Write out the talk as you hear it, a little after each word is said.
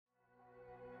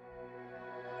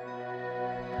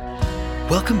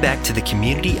Welcome back to the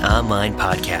Community Online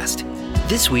Podcast.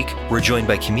 This week, we're joined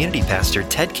by Community Pastor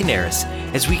Ted Canaris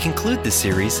as we conclude the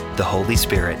series, The Holy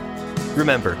Spirit.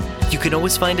 Remember, you can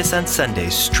always find us on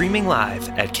Sundays streaming live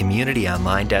at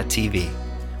communityonline.tv.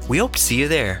 We hope to see you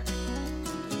there.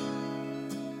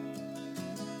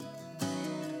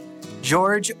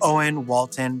 George Owen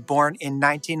Walton, born in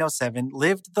 1907,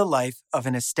 lived the life of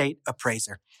an estate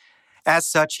appraiser. As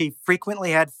such, he frequently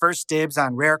had first dibs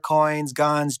on rare coins,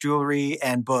 guns, jewelry,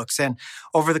 and books. And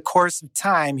over the course of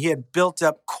time, he had built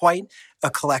up quite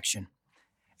a collection.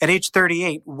 At age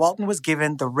 38, Walton was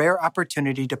given the rare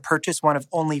opportunity to purchase one of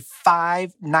only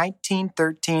 5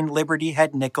 1913 Liberty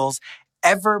Head nickels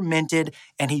ever minted,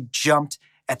 and he jumped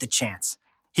at the chance.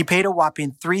 He paid a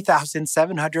whopping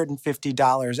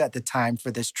 $3,750 at the time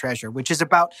for this treasure, which is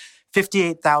about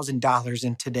 $58,000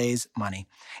 in today's money.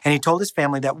 And he told his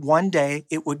family that one day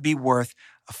it would be worth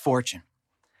a fortune.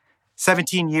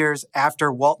 17 years after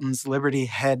Walton's Liberty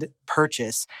Head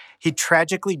purchase, he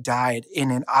tragically died in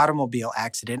an automobile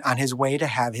accident on his way to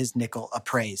have his nickel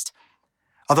appraised.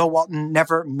 Although Walton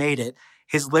never made it,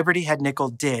 his Liberty Head nickel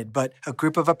did, but a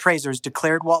group of appraisers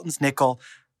declared Walton's nickel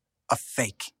a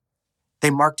fake. They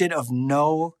marked it of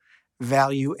no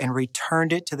value and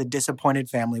returned it to the disappointed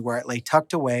family, where it lay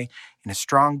tucked away in a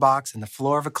strong box in the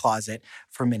floor of a closet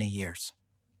for many years.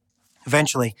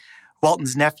 Eventually,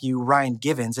 Walton's nephew, Ryan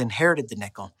Givens, inherited the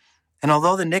nickel. And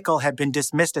although the nickel had been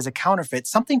dismissed as a counterfeit,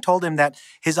 something told him that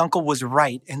his uncle was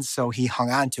right, and so he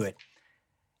hung on to it.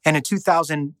 And in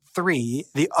 2003,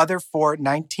 the other 4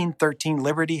 1913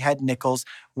 Liberty Head nickels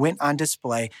went on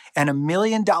display, and a $1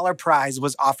 million prize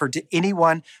was offered to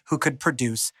anyone who could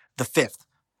produce the 5th.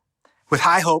 With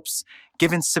high hopes,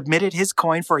 Givens submitted his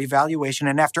coin for evaluation,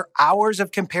 and after hours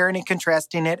of comparing and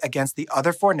contrasting it against the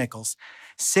other 4 nickels,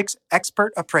 6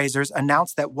 expert appraisers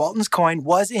announced that Walton's coin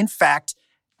was, in fact,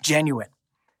 genuine.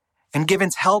 And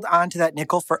Givens held on to that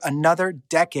nickel for another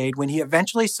decade when he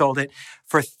eventually sold it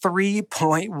for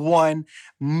 $3.1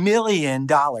 million,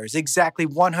 exactly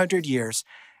 100 years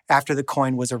after the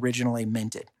coin was originally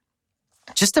minted.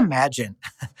 Just imagine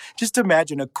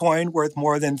a coin worth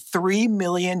more than $3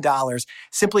 million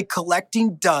simply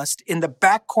collecting dust in the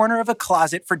back corner of a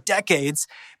closet for decades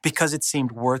because it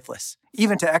seemed worthless,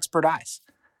 even to expert eyes.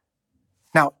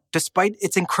 Now, despite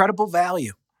its incredible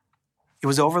value, it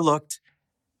was overlooked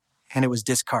and it was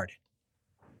discarded.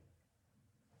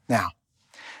 Now,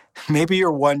 maybe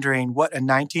you're wondering what a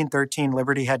 1913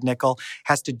 Liberty Head nickel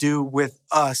has to do with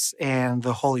us and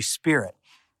the Holy Spirit.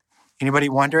 Anybody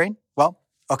wondering? Well,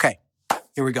 okay,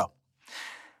 here we go.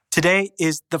 Today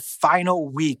is the final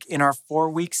week in our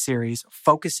 4-week series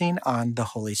focusing on the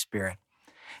Holy Spirit.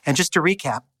 And just to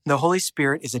recap, the Holy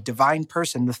Spirit is a divine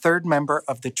person, the third member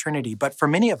of the Trinity. But for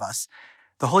many of us,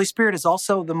 the Holy Spirit is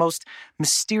also the most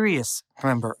mysterious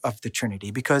member of the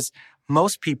Trinity, because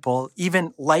most people,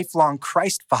 even lifelong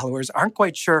Christ followers, aren't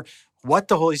quite sure what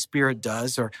the Holy Spirit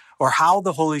does or how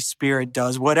the Holy Spirit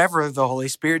does whatever the Holy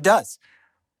Spirit does.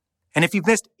 And if you've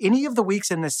missed any of the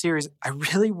weeks in this series, I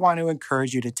really want to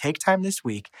encourage you to take time this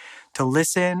week to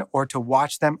listen or to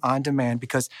watch them on demand,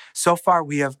 because so far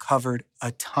we have covered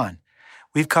a ton.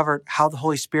 We've covered how the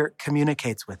Holy Spirit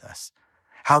communicates with us,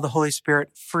 how the Holy Spirit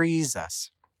frees us,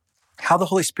 how the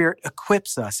Holy Spirit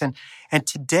equips us. And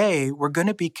today we're going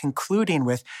to be concluding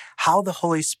with how the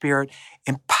Holy Spirit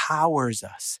empowers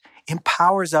us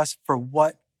for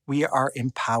what we are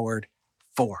empowered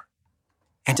for.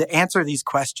 And to answer these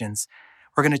questions,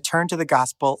 we're going to turn to the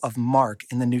Gospel of Mark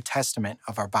in the New Testament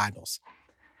of our Bibles.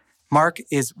 Mark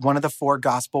is one of the 4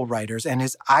 gospel writers, and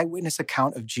his eyewitness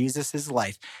account of Jesus'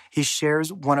 life, he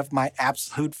shares one of my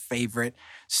absolute favorite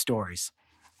stories.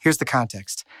 Here's the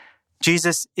context.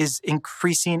 Jesus is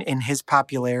increasing in his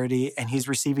popularity, and he's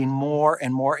receiving more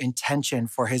and more attention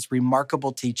for his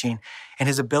remarkable teaching and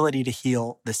his ability to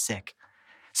heal the sick.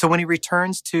 So when he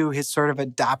returns to his sort of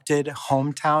adopted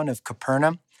hometown of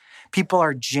Capernaum, people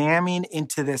are jamming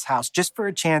into this house just for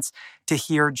a chance to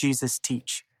hear Jesus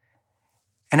teach.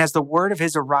 And as the word of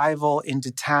his arrival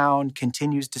into town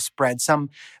continues to spread, some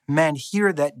men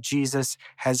hear that Jesus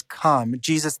has come,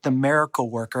 Jesus the miracle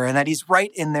worker, and that he's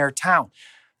right in their town.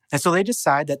 And so they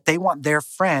decide that they want their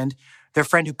friend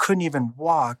who couldn't even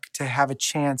walk, to have a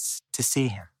chance to see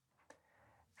him.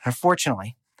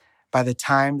 Unfortunately, by the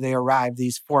time they arrive,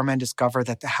 these 4 men discover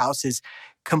that the house is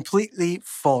completely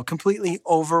full, completely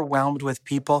overwhelmed with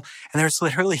people, and there's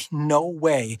literally no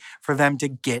way for them to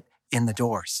get in the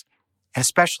doors, and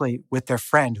especially with their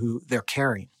friend who they're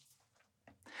carrying.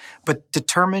 But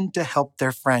determined to help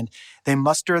their friend, they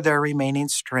muster their remaining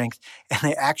strength and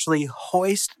they actually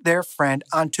hoist their friend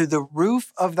onto the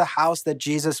roof of the house that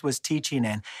Jesus was teaching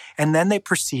in. And then they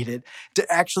proceeded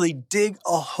to actually dig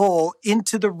a hole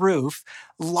into the roof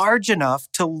large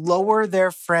enough to lower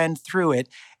their friend through it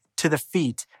to the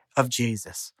feet of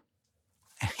Jesus.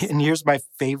 And here's my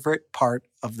favorite part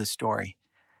of the story.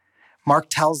 Mark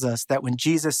tells us that when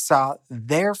Jesus saw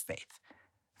their faith,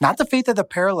 not the faith of the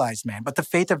paralyzed man, but the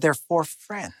faith of their 4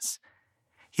 friends,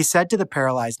 he said to the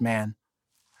paralyzed man,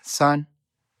 "Son,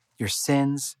 your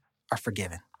sins are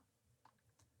forgiven."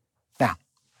 Now,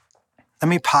 let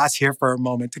me pause here for a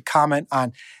moment to comment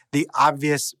on the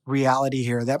obvious reality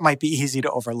here that might be easy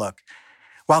to overlook.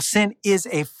 While sin is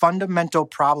a fundamental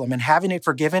problem and having it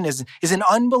forgiven is an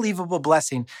unbelievable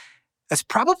blessing, that's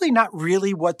probably not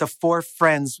really what the 4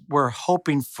 friends were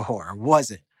hoping for, was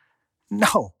it?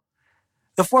 No.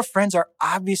 The 4 friends are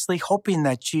obviously hoping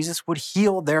that Jesus would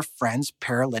heal their friend's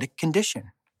paralytic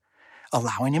condition,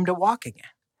 allowing him to walk again.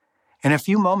 In a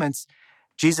few moments,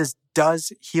 Jesus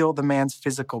does heal the man's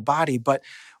physical body, but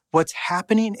what's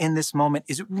happening in this moment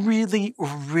is really,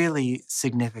 really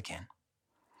significant.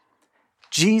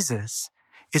 Jesus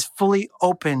is fully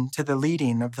open to the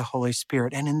leading of the Holy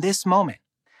Spirit, and in this moment,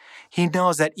 he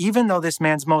knows that even though this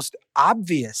man's most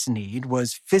obvious need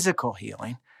was physical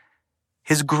healing,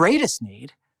 his greatest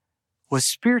need was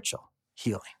spiritual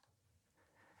healing.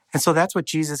 And so that's what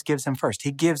Jesus gives him first.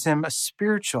 He gives him a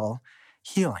spiritual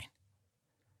healing.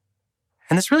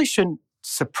 And this really shouldn't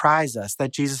surprise us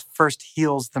that Jesus first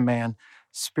heals the man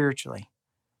spiritually.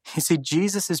 You see,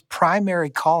 Jesus' primary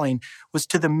calling was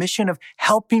to the mission of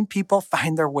helping people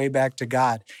find their way back to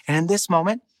God. And in this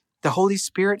moment, the Holy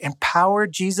Spirit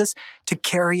empowered Jesus to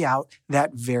carry out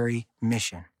that very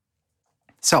mission.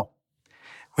 So,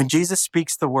 when Jesus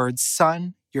speaks the words,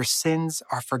 "Son, your sins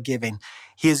are forgiven,"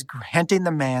 he is granting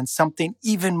the man something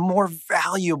even more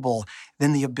valuable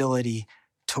than the ability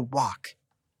to walk.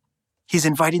 He's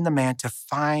inviting the man to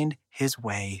find his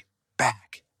way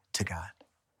back to God.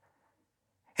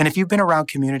 And if you've been around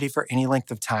community for any length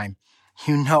of time,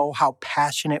 you know how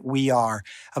passionate we are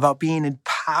about being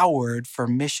empowered for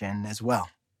mission as well.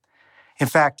 In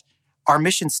fact, our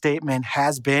mission statement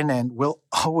has been and will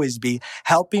always be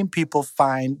helping people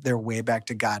find their way back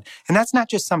to God. And that's not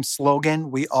just some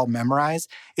slogan we all memorize.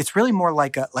 It's really more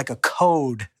like a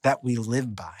code that we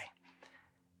live by.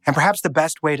 And perhaps the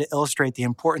best way to illustrate the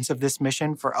importance of this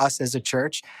mission for us as a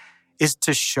church is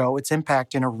to show its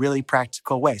impact in a really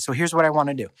practical way. So here's what I want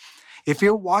to do. If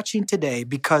you're watching today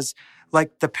because,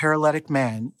 like the paralytic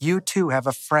man, you too have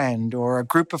a friend or a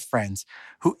group of friends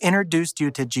who introduced you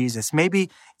to Jesus,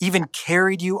 maybe even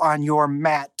carried you on your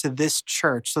mat to this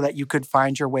church so that you could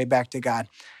find your way back to God,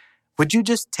 would you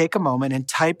just take a moment and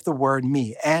type the word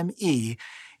me, M-E,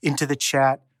 into the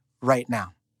chat right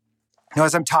now? Now,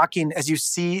 as I'm talking, as you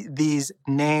see these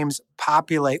names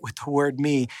populate with the word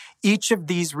me, each of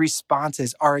these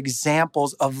responses are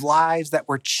examples of lives that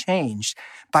were changed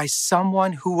by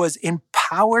someone who was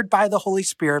empowered by the Holy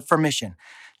Spirit for mission,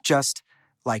 just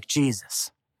like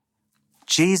Jesus.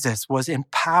 Jesus was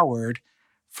empowered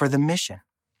for the mission,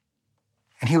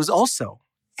 and he was also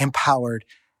empowered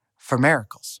for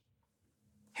miracles.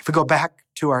 If we go back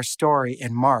to our story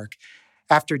in Mark,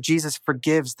 after Jesus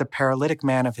forgives the paralytic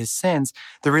man of his sins,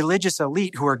 the religious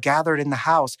elite who were gathered in the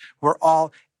house were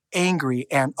all angry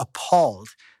and appalled.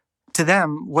 To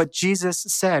them, what Jesus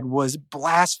said was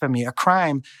blasphemy, a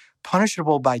crime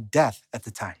punishable by death at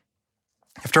the time.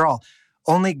 After all,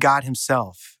 only God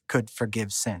himself could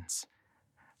forgive sins.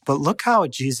 But look how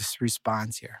Jesus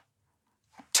responds here.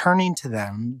 Turning to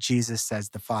them, Jesus says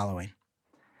the following: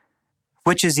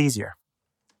 "Which is easier?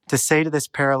 To say to this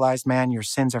paralyzed man, your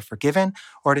sins are forgiven,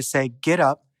 or to say, get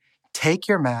up, take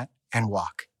your mat, and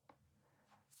walk?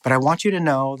 But I want you to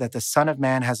know that the Son of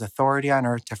Man has authority on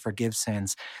earth to forgive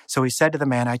sins." So he said to the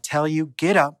man, "I tell you,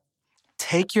 get up,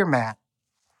 take your mat,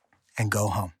 and go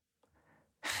home."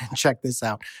 And check this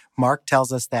out. Mark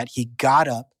tells us that he got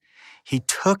up, he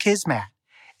took his mat,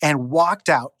 and walked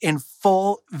out in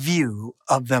full view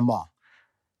of them all.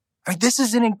 I mean, this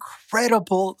is an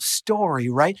incredible story,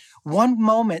 right? One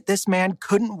moment, this man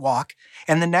couldn't walk,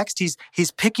 and the next,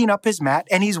 he's picking up his mat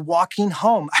and he's walking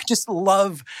home. I just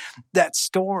love that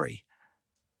story.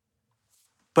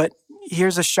 But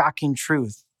here's a shocking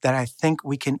truth that I think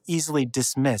we can easily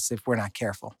dismiss if we're not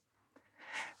careful.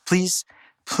 Please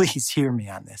hear me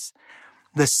on this.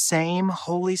 The same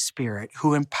Holy Spirit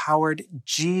who empowered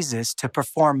Jesus to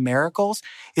perform miracles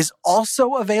is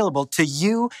also available to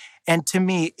you and to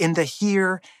me in the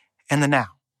here and the now.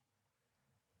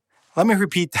 Let me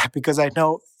repeat that because I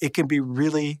know it can be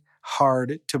really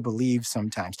hard to believe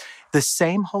sometimes. The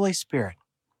same Holy Spirit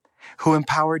who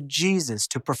empowered Jesus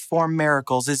to perform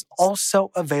miracles is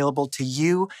also available to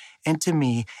you and to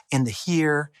me in the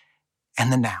here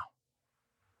and the now.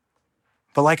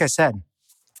 But like I said,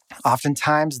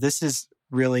 oftentimes this is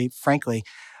really, frankly,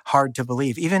 hard to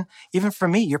believe, even for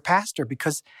me, your pastor,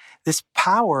 because this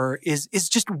power is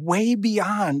just way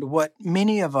beyond what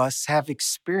many of us have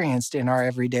experienced in our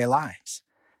everyday lives.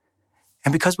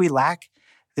 And because we lack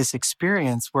this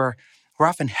experience, we're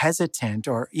often hesitant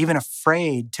or even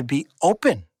afraid to be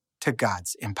open to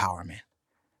God's empowerment.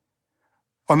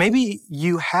 Or maybe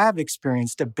you have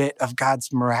experienced a bit of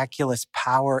God's miraculous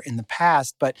power in the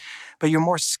past, but you're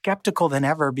more skeptical than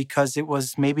ever because it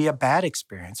was maybe a bad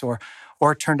experience or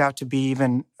it turned out to be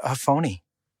even a phony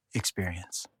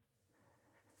experience.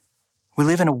 We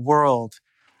live in a world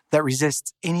that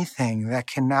resists anything that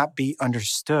cannot be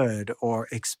understood or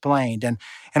explained. And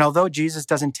although Jesus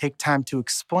doesn't take time to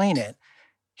explain it,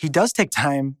 he does take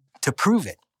time to prove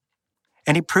it.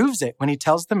 And he proves it when he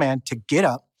tells the man to get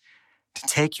up, to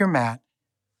take your mat,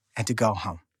 and to go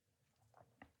home.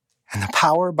 And the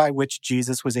power by which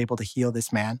Jesus was able to heal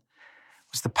this man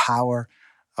was the power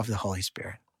of the Holy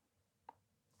Spirit.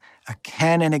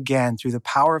 Again and again, through the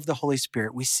power of the Holy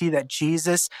Spirit, we see that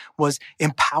Jesus was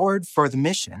empowered for the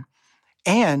mission,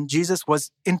 and Jesus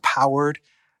was empowered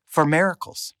for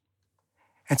miracles.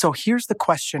 And so here's the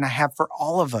question I have for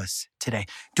all of us today.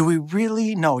 Do we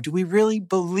really know, do we really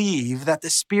believe that the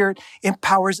Spirit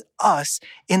empowers us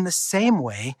in the same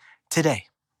way today?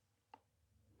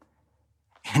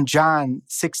 In John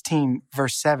 16,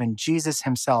 verse 7, Jesus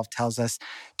himself tells us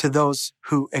to those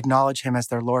who acknowledge him as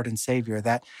their Lord and Savior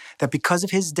that because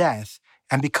of his death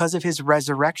and because of his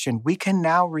resurrection, we can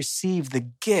now receive the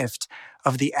gift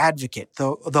of the advocate,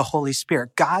 the Holy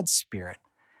Spirit, God's Spirit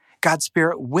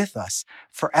with us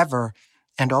forever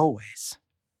and always.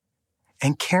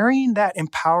 And carrying that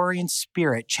empowering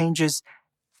Spirit changes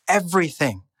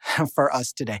everything for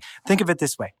us today. Think of it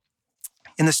this way.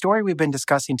 In the story we've been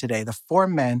discussing today, the four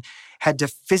men had to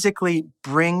physically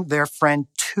bring their friend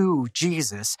to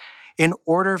Jesus in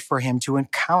order for him to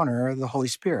encounter the Holy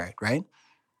Spirit, right?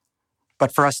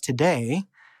 But for us today,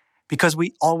 because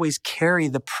we always carry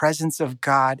the presence of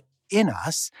God in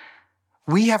us,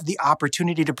 we have the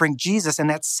opportunity to bring Jesus and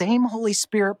that same Holy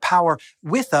Spirit power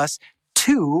with us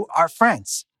to our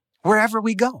friends, wherever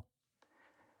we go.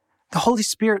 The Holy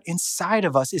Spirit inside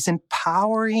of us is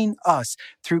empowering us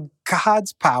through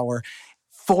God's power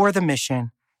for the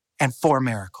mission and for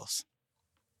miracles.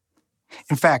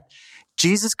 In fact,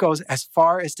 Jesus goes as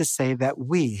far as to say that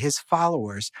we, his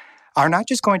followers, are not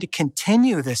just going to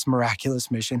continue this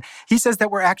miraculous mission. He says that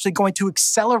we're actually going to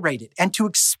accelerate it and to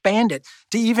expand it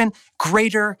to even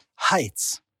greater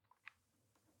heights.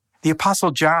 The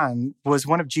Apostle John was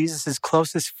one of Jesus'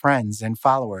 closest friends and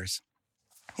followers.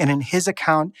 And in his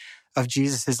account of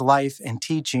Jesus' life and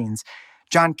teachings,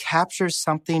 John captures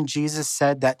something Jesus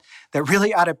said that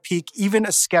really ought to pique even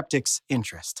a skeptic's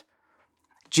interest.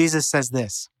 Jesus says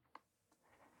this.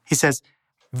 He says,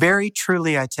 "Very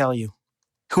truly I tell you,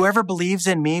 whoever believes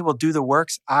in me will do the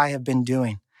works I have been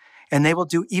doing, and they will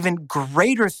do even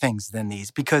greater things than these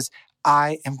because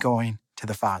I am going to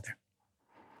the Father."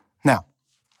 Now,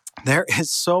 there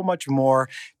is so much more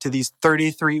to these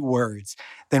 33 words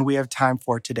than we have time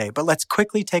for today, but let's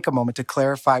quickly take a moment to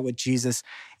clarify what Jesus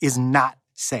is not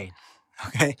saying,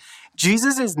 okay?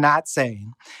 Jesus is not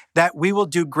saying that we will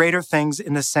do greater things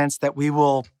in the sense that we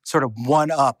will sort of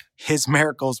one-up his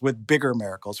miracles with bigger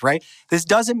miracles, right? This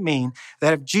doesn't mean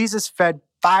that if Jesus fed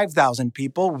 5,000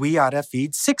 people, we ought to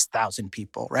feed 6,000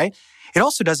 people, right? It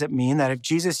also doesn't mean that if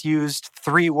Jesus used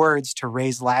 3 words to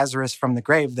raise Lazarus from the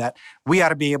grave, that we ought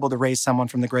to be able to raise someone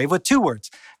from the grave with 2 words.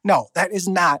 No, that is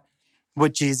not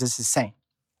what Jesus is saying.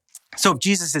 So if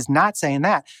Jesus is not saying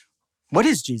that, what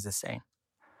is Jesus saying?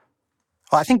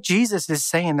 Well, I think Jesus is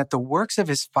saying that the works of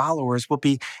his followers will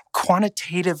be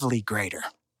quantitatively greater.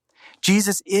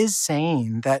 Jesus is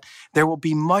saying that there will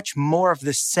be much more of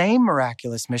the same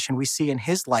miraculous mission we see in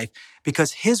his life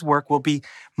because his work will be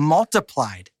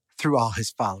multiplied through all his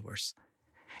followers.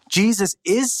 Jesus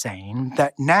is saying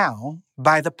that now,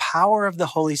 by the power of the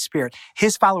Holy Spirit,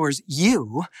 his followers,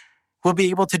 you, will be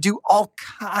able to do all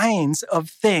kinds of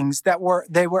things that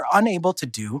they were unable to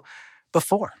do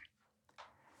before.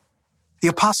 The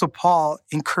Apostle Paul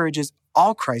encourages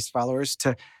all Christ followers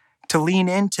to lean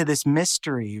into this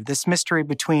mystery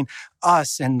between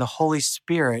us and the Holy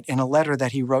Spirit in a letter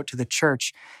that he wrote to the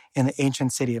church in the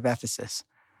ancient city of Ephesus.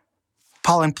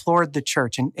 Paul implored the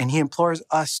church, and he implores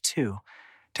us too,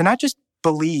 to not just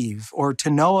believe or to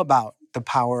know about the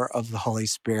power of the Holy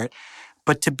Spirit,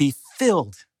 but to be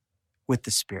filled with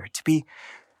the Spirit, to be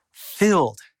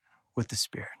filled with the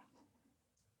Spirit.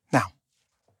 Now,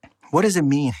 what does it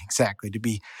mean exactly to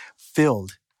be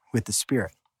filled with the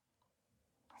Spirit?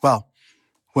 Well,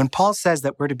 when Paul says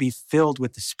that we're to be filled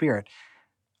with the Spirit,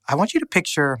 I want you to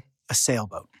picture a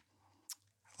sailboat.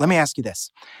 Let me ask you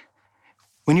this.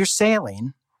 When you're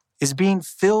sailing, is being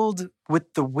filled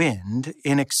with the wind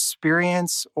an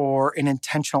experience or an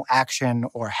intentional action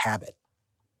or habit?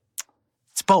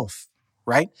 It's both,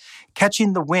 right?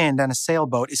 Catching the wind on a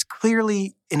sailboat is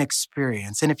clearly an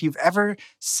experience. And if you've ever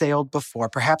sailed before,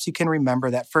 perhaps you can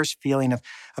remember that first feeling of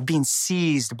being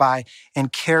seized by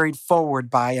and carried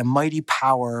forward by a mighty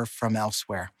power from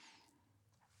elsewhere.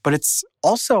 But it's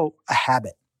also a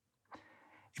habit.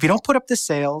 If you don't put up the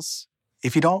sails,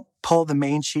 if you don't pull the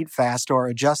main sheet fast or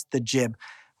adjust the jib,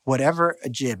 whatever a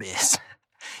jib is,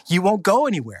 you won't go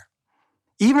anywhere,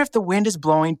 even if the wind is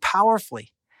blowing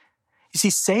powerfully. You see,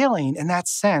 sailing in that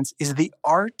sense is the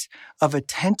art of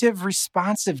attentive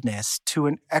responsiveness to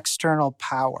an external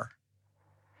power.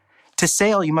 To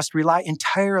sail, you must rely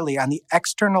entirely on the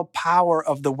external power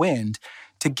of the wind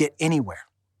to get anywhere.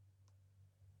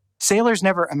 Sailors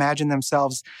never imagine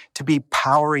themselves to be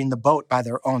powering the boat by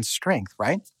their own strength,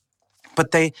 right?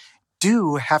 But they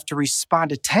do have to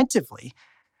respond attentively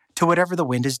to whatever the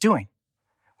wind is doing,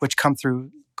 which come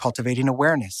through cultivating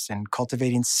awareness and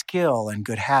cultivating skill and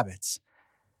good habits.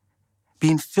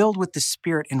 Being filled with the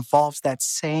Spirit involves that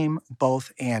same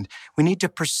both and. We need to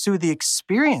pursue the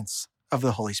experience of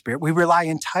the Holy Spirit. We rely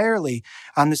entirely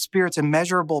on the Spirit's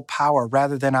immeasurable power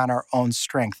rather than on our own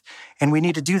strength. And we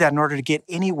need to do that in order to get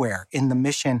anywhere in the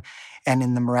mission and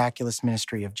in the miraculous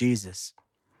ministry of Jesus.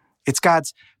 It's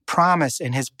God's promise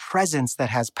and his presence that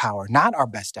has power, not our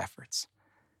best efforts.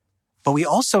 But we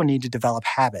also need to develop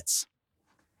habits.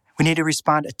 We need to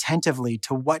respond attentively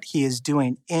to what he is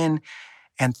doing in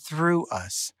and through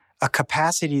us, a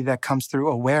capacity that comes through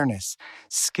awareness,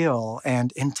 skill,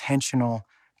 and intentional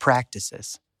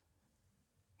practices.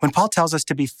 When Paul tells us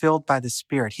to be filled by the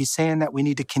Spirit, he's saying that we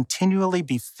need to continually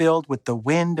be filled with the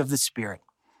wind of the Spirit,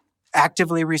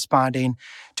 actively responding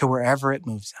to wherever it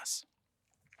moves us.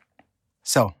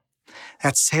 So,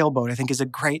 that sailboat, I think, is a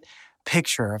great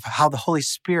picture of how the Holy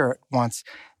Spirit wants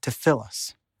to fill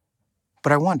us.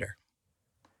 But I wonder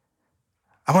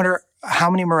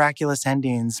how many miraculous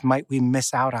endings might we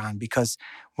miss out on because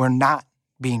we're not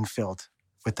being filled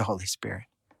with the Holy Spirit?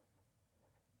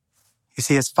 You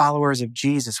see, as followers of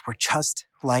Jesus, we're just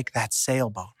like that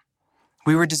sailboat.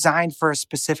 We were designed for a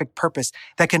specific purpose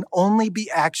that can only be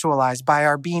actualized by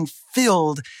our being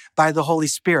filled by the Holy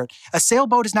Spirit. A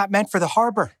sailboat is not meant for the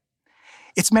harbor.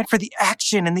 It's meant for the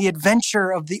action and the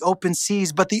adventure of the open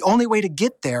seas, but the only way to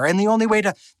get there and the only way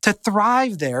to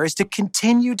thrive there is to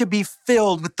continue to be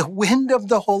filled with the wind of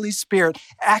the Holy Spirit,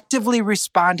 actively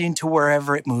responding to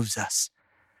wherever it moves us.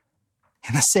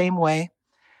 In the same way,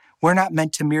 we're not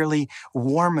meant to merely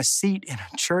warm a seat in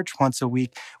a church once a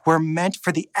week. We're meant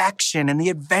for the action and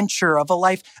the adventure of a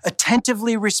life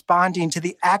attentively responding to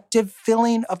the active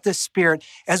filling of the Spirit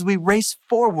as we race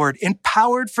forward,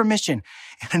 empowered for mission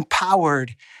and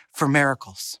empowered for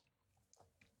miracles.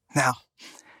 Now,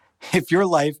 if your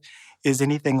life is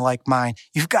anything like mine,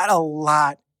 you've got a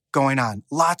lot going on,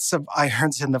 lots of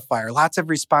irons in the fire, lots of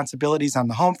responsibilities on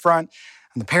the home front,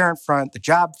 on the parent front, the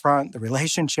job front, the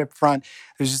relationship front.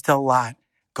 There's just a lot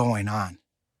going on.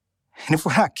 And if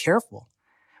we're not careful,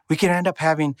 we can end up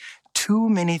having too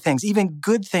many things, even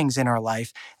good things in our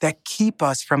life that keep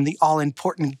us from the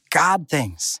all-important God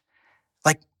things,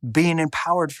 like being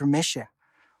empowered for mission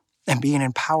and being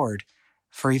empowered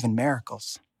for even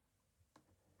miracles.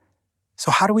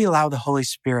 So how do we allow the Holy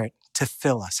Spirit to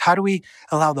fill us? How do we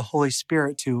allow the Holy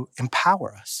Spirit to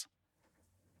empower us?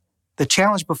 The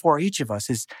challenge before each of us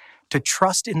is to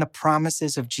trust in the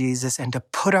promises of Jesus and to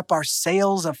put up our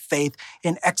sails of faith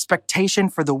in expectation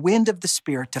for the wind of the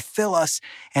Spirit to fill us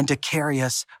and to carry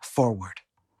us forward.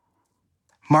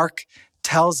 Mark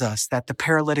tells us that the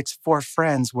paralytic's 4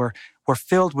 friends were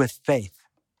filled with faith.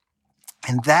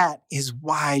 And that is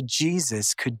why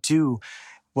Jesus could do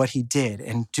what he did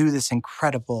and do this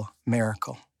incredible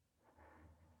miracle.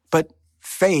 But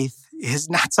faith is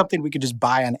not something we could just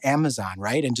buy on Amazon,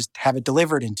 right? And just have it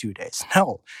delivered in 2 days.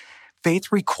 No,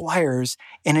 faith requires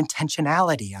an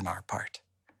intentionality on our part.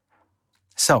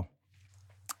 So,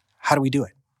 how do we do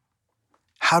it?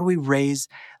 How do we raise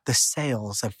the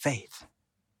sails of faith?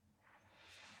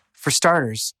 For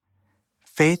starters,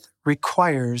 faith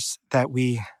requires that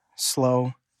we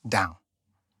slow down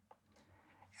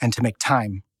and to make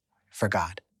time for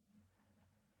God.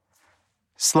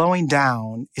 Slowing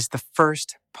down is the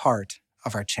first part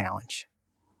of our challenge.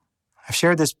 I've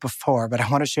shared this before, but I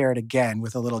want to share it again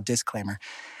with a little disclaimer.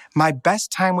 My best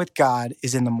time with God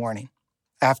is in the morning,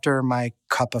 after my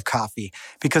cup of coffee,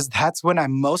 because that's when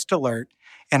I'm most alert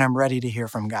and I'm ready to hear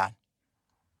from God.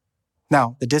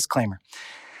 Now, the disclaimer.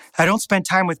 I don't spend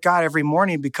time with God every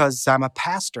morning because I'm a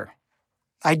pastor.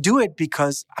 I do it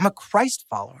because I'm a Christ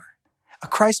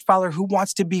follower who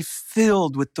wants to be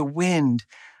filled with the wind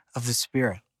of the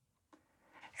Spirit.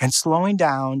 And slowing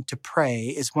down to pray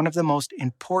is one of the most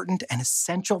important and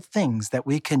essential things that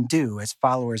we can do as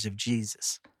followers of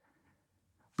Jesus.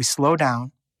 We slow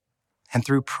down, and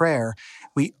through prayer,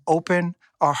 we open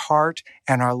our heart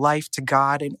and our life to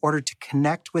God in order to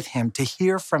connect with Him, to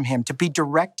hear from Him, to be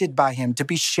directed by Him, to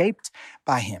be shaped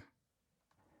by Him.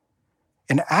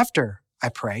 And after I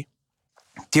pray,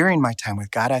 during my time with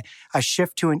God, I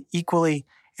shift to an equally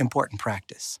important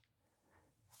practice: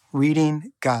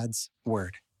 reading God's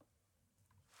Word.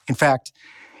 In fact,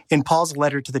 in Paul's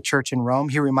letter to the church in Rome,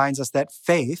 he reminds us that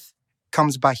faith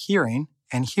comes by hearing,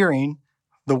 and hearing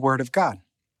the Word of God.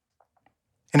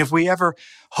 And if we ever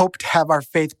hope to have our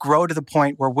faith grow to the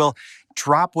point where we'll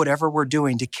drop whatever we're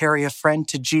doing to carry a friend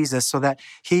to Jesus so that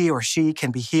he or she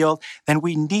can be healed, then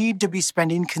we need to be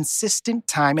spending consistent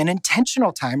time and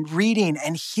intentional time reading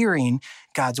and hearing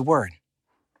God's Word.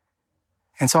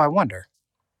 And so I wonder,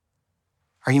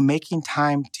 are you making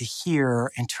time to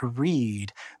hear and to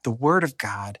read the Word of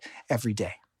God every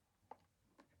day?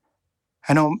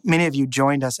 I know many of you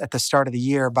joined us at the start of the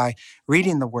year by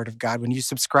reading the Word of God when you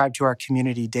subscribe to our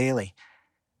community daily.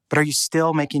 But are you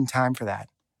still making time for that?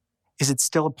 Is it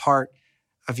still a part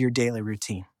of your daily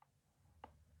routine?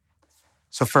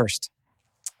 So first,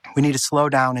 we need to slow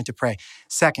down and to pray.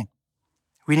 Second,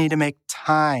 we need to make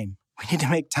time. We need to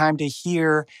make time to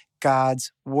hear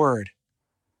God's Word.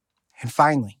 And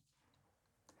finally,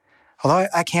 although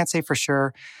I can't say for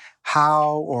sure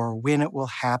how or when it will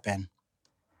happen,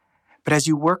 but as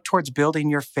you work towards building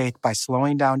your faith by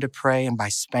slowing down to pray and by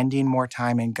spending more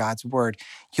time in God's Word,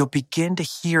 you'll begin to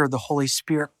hear the Holy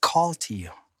Spirit call to you.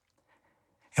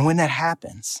 And when that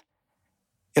happens,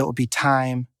 it will be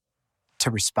time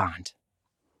to respond.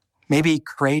 Maybe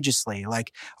courageously,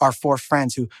 like our 4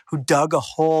 friends who dug a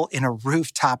hole in a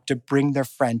rooftop to bring their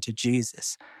friend to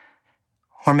Jesus.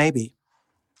 Or maybe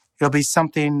it'll be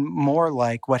something more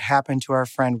like what happened to our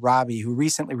friend Robbie, who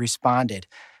recently responded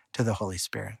to the Holy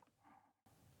Spirit.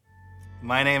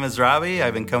 My name is Robbie.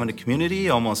 I've been coming to community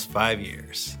almost 5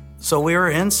 years. So we were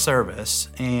in service,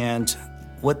 and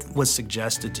what was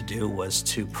suggested to do was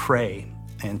to pray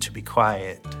and to be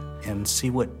quiet and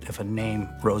see if a name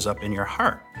rose up in your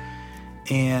heart.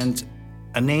 And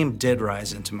a name did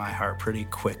rise into my heart pretty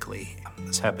quickly.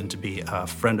 This happened to be a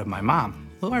friend of my mom,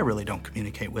 who I really don't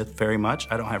communicate with very much.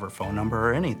 I don't have her phone number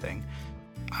or anything.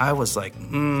 I was like,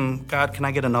 God, can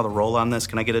I get another roll on this?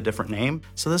 Can I get a different name?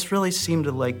 So this really seemed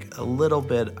like a little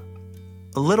bit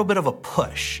of a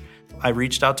push. I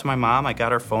reached out to my mom, I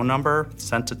got her phone number,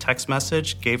 sent a text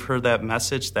message, gave her that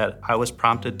message that I was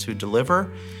prompted to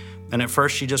deliver. And at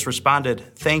first she just responded,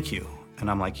 thank you. And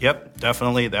I'm like, yep,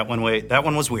 definitely, that one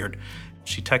was weird.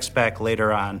 She texted back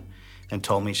later on and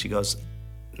told me, she goes,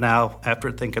 now,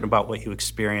 after thinking about what you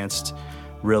experienced,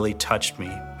 really touched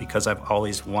me because I've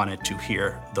always wanted to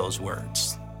hear those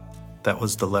words. That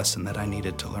was the lesson that I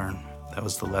needed to learn. That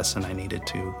was the lesson I needed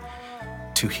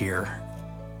to hear.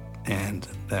 And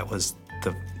that was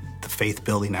the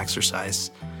faith-building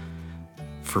exercise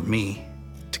for me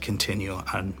to continue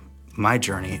on my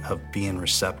journey of being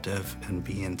receptive and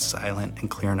being silent and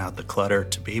clearing out the clutter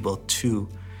to be able to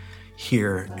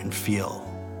hear and feel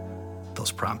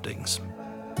those promptings.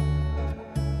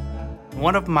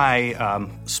 One of my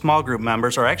small group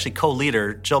members, or actually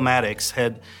co-leader, Jill Maddox,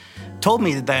 had told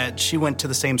me that she went to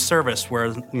the same service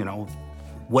where,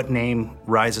 what name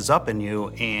rises up in you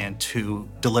and to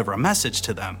deliver a message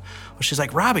to them. Well, she's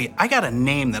like, Robbie, I got a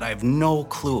name that I have no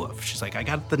clue of. She's like, I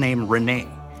got the name Renee.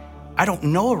 I don't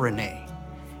know a Renee.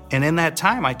 And in that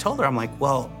time, I told her, I'm like,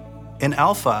 well, in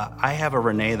Alpha, I have a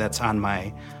Renee that's on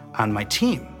my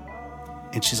team.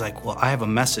 And she's like, well, I have a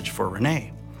message for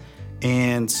Renee.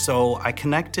 And so I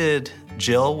connected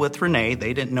Jill with Renee.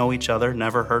 They didn't know each other,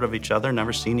 never heard of each other,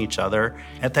 never seen each other.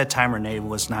 At that time, Renee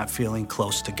was not feeling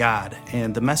close to God.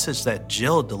 And the message that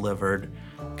Jill delivered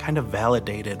kind of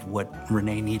validated what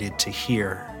Renee needed to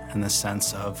hear in the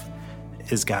sense of,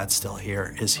 is God still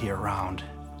here? Is he around?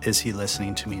 Is he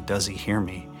listening to me? Does he hear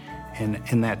me? And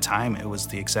in that time, it was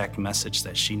the exact message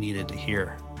that she needed to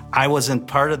hear. I wasn't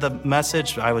part of the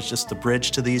message. I was just the bridge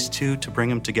to these two to bring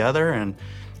them together. And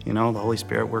the Holy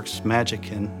Spirit works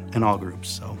magic in all groups,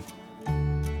 so.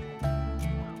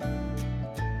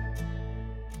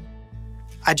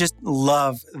 I just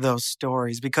love those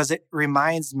stories because it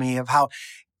reminds me of how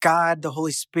God, the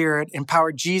Holy Spirit,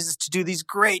 empowered Jesus to do these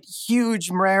great,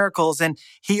 huge miracles. And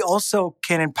he also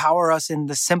can empower us in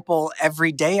the simple,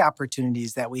 everyday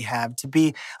opportunities that we have to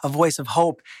be a voice of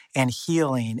hope and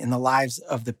healing in the lives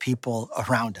of the people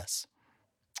around us.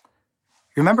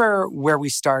 Remember where we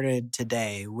started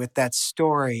today with that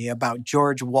story about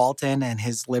George Walton and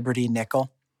his Liberty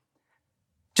nickel?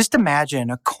 Just imagine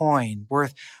a coin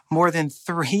worth more than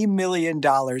 $3 million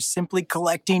simply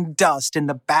collecting dust in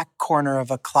the back corner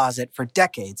of a closet for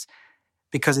decades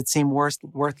because it seemed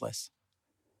worthless.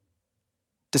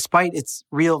 Despite its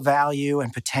real value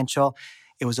and potential,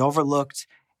 it was overlooked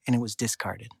and it was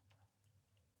discarded.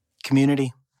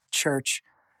 Community, church,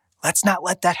 let's not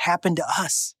let that happen to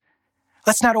us.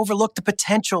 Let's not overlook the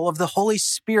potential of the Holy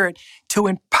Spirit to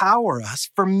empower us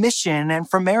for mission and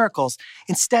for miracles.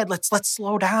 Instead, let's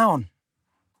slow down.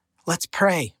 Let's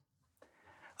pray.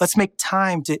 Let's make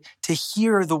time to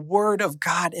hear the word of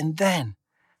God. And then,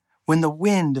 when the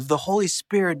wind of the Holy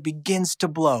Spirit begins to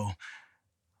blow,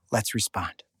 let's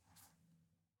respond.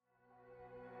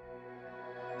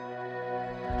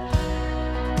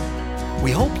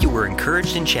 We hope you were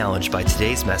encouraged and challenged by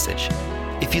today's message.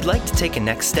 If you'd like to take a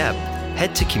next step,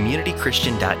 head to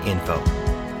communitychristian.info.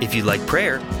 If you'd like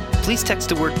prayer, please text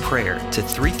the word prayer to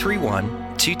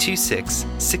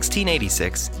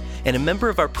 331-226-1686, and a member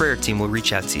of our prayer team will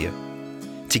reach out to you.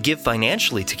 To give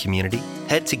financially to Community,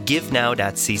 head to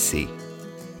givenow.cc.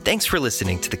 Thanks for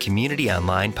listening to the Community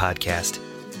Online Podcast.